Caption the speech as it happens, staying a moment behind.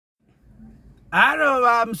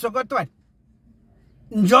Arova msokotwa.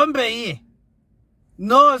 Njombe iye.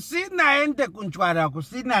 No, sina ende kunchwara ku,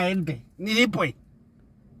 sina ende. Nilipwe.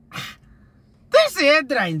 These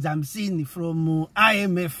headlines I'm seeing from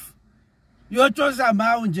IMF. You chose a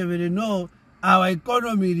mountain where know our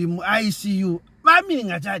economy in ICU. What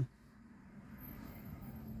meaning achani?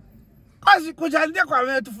 Cause kujande kwa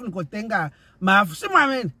mene tufuni kotenga maafu. Sima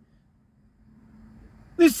mene.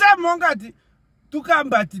 Ni same mongati.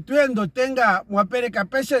 Tukambati tuendo tenga mwapeleka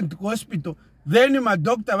patient ku hospital. Then my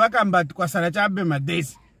doctor wakambati kwa sarachabe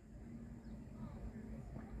madesi.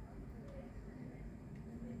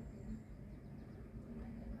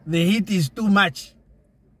 The heat is too much.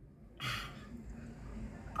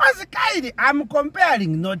 I'm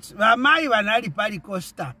comparing notes. Wamai wanali pari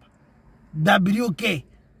costa. WK.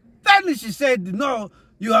 Then she said, no,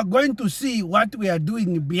 you are going to see what we are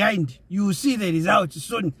doing behind. You will see the results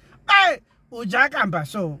soon.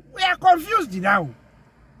 So we are confused now.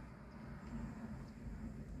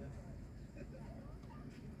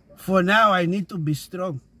 For now, I need to be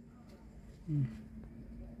strong.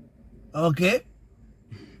 Okay?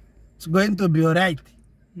 It's going to be all right.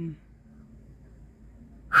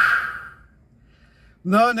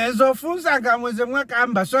 No, nezo funza kamweze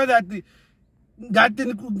mwakamba so that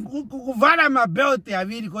kuvala my belt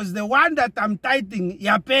because the one that I'm tightening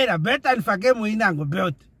yapera better nifake muinango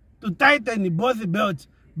belt to tighten both belts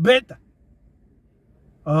better.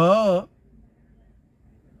 Oh.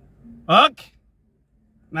 Okay.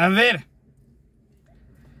 Na vera.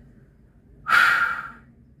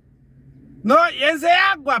 No, yenze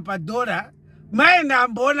yagwa padora maina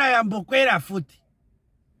mbona ya mbokwera futi.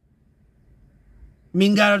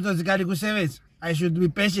 Mingaro tozikari kusevenza. I should be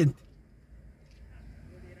patient.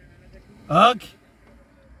 Okay.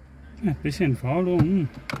 Yeah, patient for how long?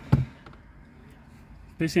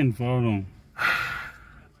 Patient for how long?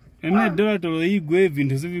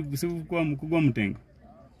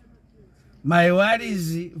 My word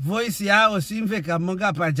is voice yao simfe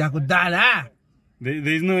kamonga pajakudala. There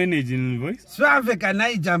is no energy in the voice? So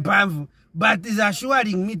I jump, but it's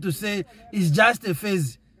assuring me to say it's just a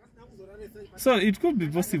phase. So it could be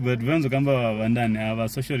possible that Vanzo Kamba Vandani, our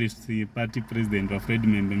socialist party president of Fred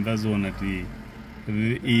Mbembazo, that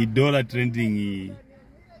the dollar trending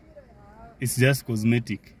is just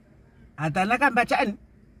cosmetic. Atanaka Bachan.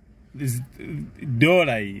 This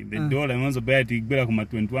dollar, the dollar was about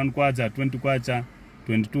 21 quarter, 20 quarter,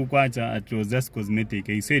 22 quarter, it was just cosmetic.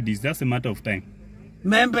 He said it's just a matter of time.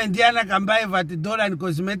 Remember Indiana can buy the dollar and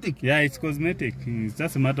cosmetic. Yeah, it's cosmetic. It's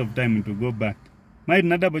just a matter of time to go back. Might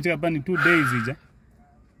not have 2 days.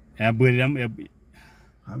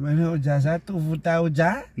 Ameno jaza tu vuta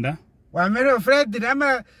uja. Da? Wamero Fred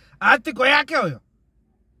dinama article yake huyo.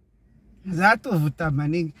 Zato vuta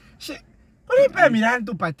maningi. Ulipe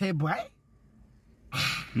milandu pa table, eh?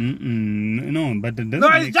 No, but no,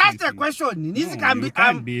 it's just a question. This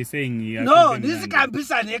can't be saying. No, this can't be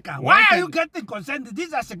Saneka. Why are you getting concerned?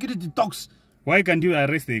 These are security talks. Why can't you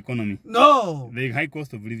arrest the economy? No. The high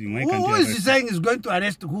cost of living. Why can't you arrest? Who is saying is going to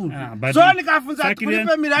arrest who? But so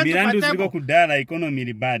Mirandu ziko kudala economy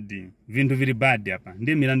ni bad. Vindu very bad hapa.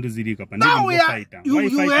 Ndi Mirandu ziliko hapa. No,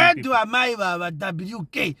 you heard to amai wa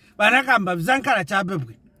WK. Wanakamba zankara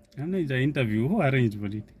chabebwe. Ana interview. Who arranged for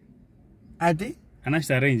it? Ati?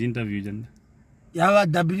 Anasha arrange interview janda. Yawa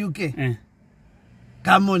WK.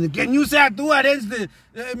 Come on, can you say to arrange the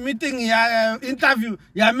meeting, interview?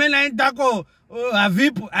 Ya mena intako a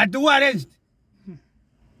VIP at who arranged?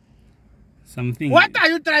 Something. What are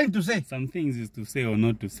you trying to say? Some things is to say or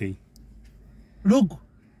not to say. Look,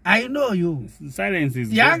 I know you. Silence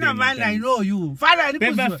is younger man. I know you. Father,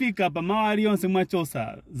 Peba fika pa mawari onse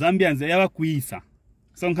machosa. Zambians yawa kuisa.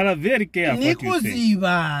 So I'm very careful.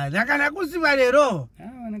 Nikuziba. Nakanakuziba lero.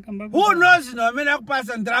 Who knows no? Mena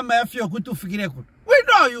kupasa drama ya fio kutu fikireko. We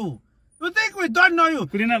know you. You think we don't know you?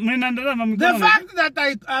 The fact that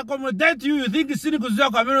I accommodate you, you think it's cynical. You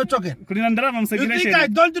think I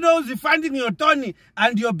don't know the funding your tone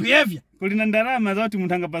and your behavior?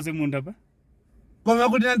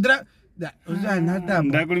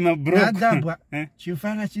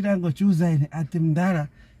 Chifana chirango chuza ine atimdara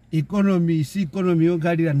economy si economy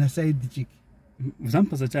yogalira na side chiki.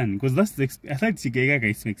 Because that's I thought Chikega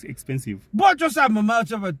is expensive. But just some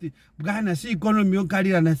amount of it. Ghana see economy on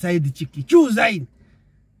carry on a side chiki. Choose in.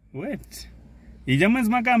 Wait. Ijaman's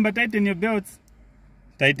makamba tighten your belts.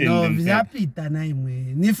 Tighten. No, Vizapita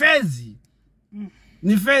naimwe. Nifezi.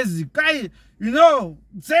 Nifezi. Kai, you know,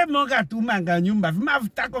 say monga tu manga nyumba.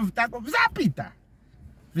 Vimavitako Vizapita.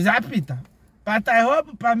 Vizapita. But I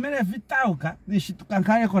hope Pamela Vitauka, the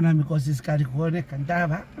shitukankare economy because it's carry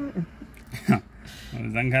kandava.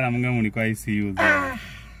 Zangana munga muli kwa ICU.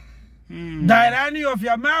 Dirani of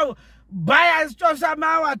your mouth. Bias to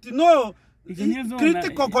somehow at no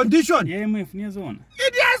critical condition. Yeah, mwefunia zona.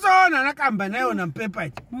 It is on and I can buy na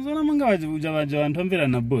paper. Mazona munga wajawa ntombera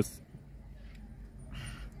na boss.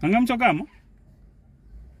 Angamchokamo?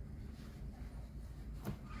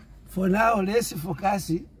 For now, let's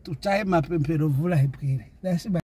focus to time up in Perovula. That's